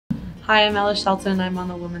Hi, I'm Ella Shelton and I'm on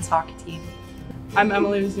the women's hockey team. I'm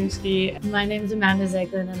Emily Wisniewski. My name is Amanda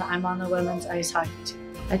Zeglin and I'm on the women's ice hockey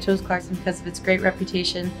team. I chose Clarkson because of its great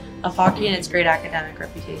reputation of hockey and its great academic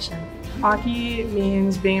reputation. Hockey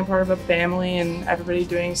means being a part of a family and everybody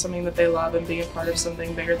doing something that they love and being a part of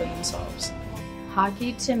something bigger than themselves.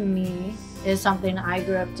 Hockey to me is something I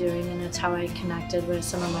grew up doing, and it's how I connected with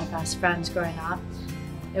some of my best friends growing up.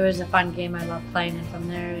 It was a fun game I loved playing, and from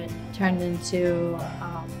there it turned into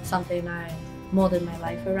something I molded my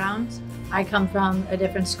life around. I come from a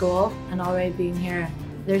different school, and already being here,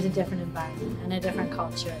 there's a different environment and a different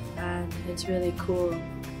culture, and it's really cool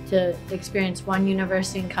to experience one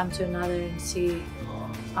university and come to another and see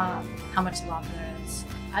how much love there is.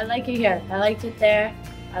 I like it here. I liked it there.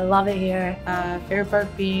 I love it here. Favorite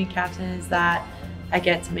part being captain is that I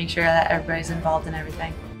get to make sure that everybody's involved in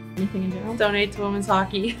everything. Anything in general? Donate to women's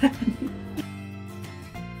hockey.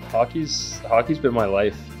 Hockey's been my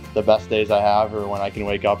life. The best days I have are when I can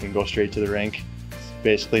wake up and go straight to the rink. It's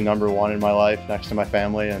basically number one in my life next to my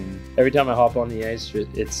family, and every time I hop on the ice,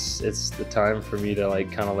 it's the time for me to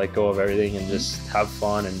kind of let go of everything and just have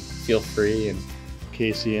fun and feel free. And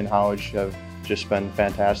Casey and Howard have just been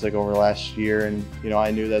fantastic over the last year, and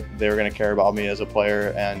I knew that they were going to care about me as a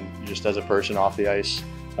player and just as a person off the ice.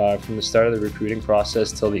 From the start of the recruiting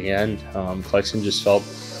process till the end, Clarkson just felt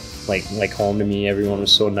like home to me. Everyone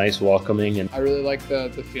was so nice, welcoming, and I really like the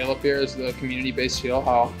feel up here. Is the community-based feel,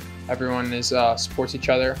 how everyone is supports each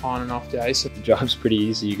other on and off the ice. The job's pretty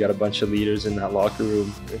easy. You got a bunch of leaders in that locker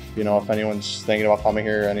room. If anyone's thinking about coming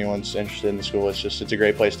here, anyone's interested in the school, it's a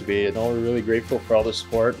great place to be. We're really grateful for all the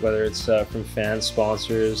support, whether it's from fans,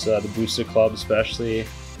 sponsors, the Booster Club especially.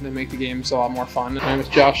 They make the games a lot more fun. My name is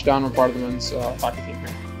Josh Dunn. We're part of the men's hockey team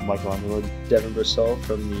here. Michael Underwood. Devin Brissot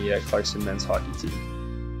from the Clarkson men's hockey team.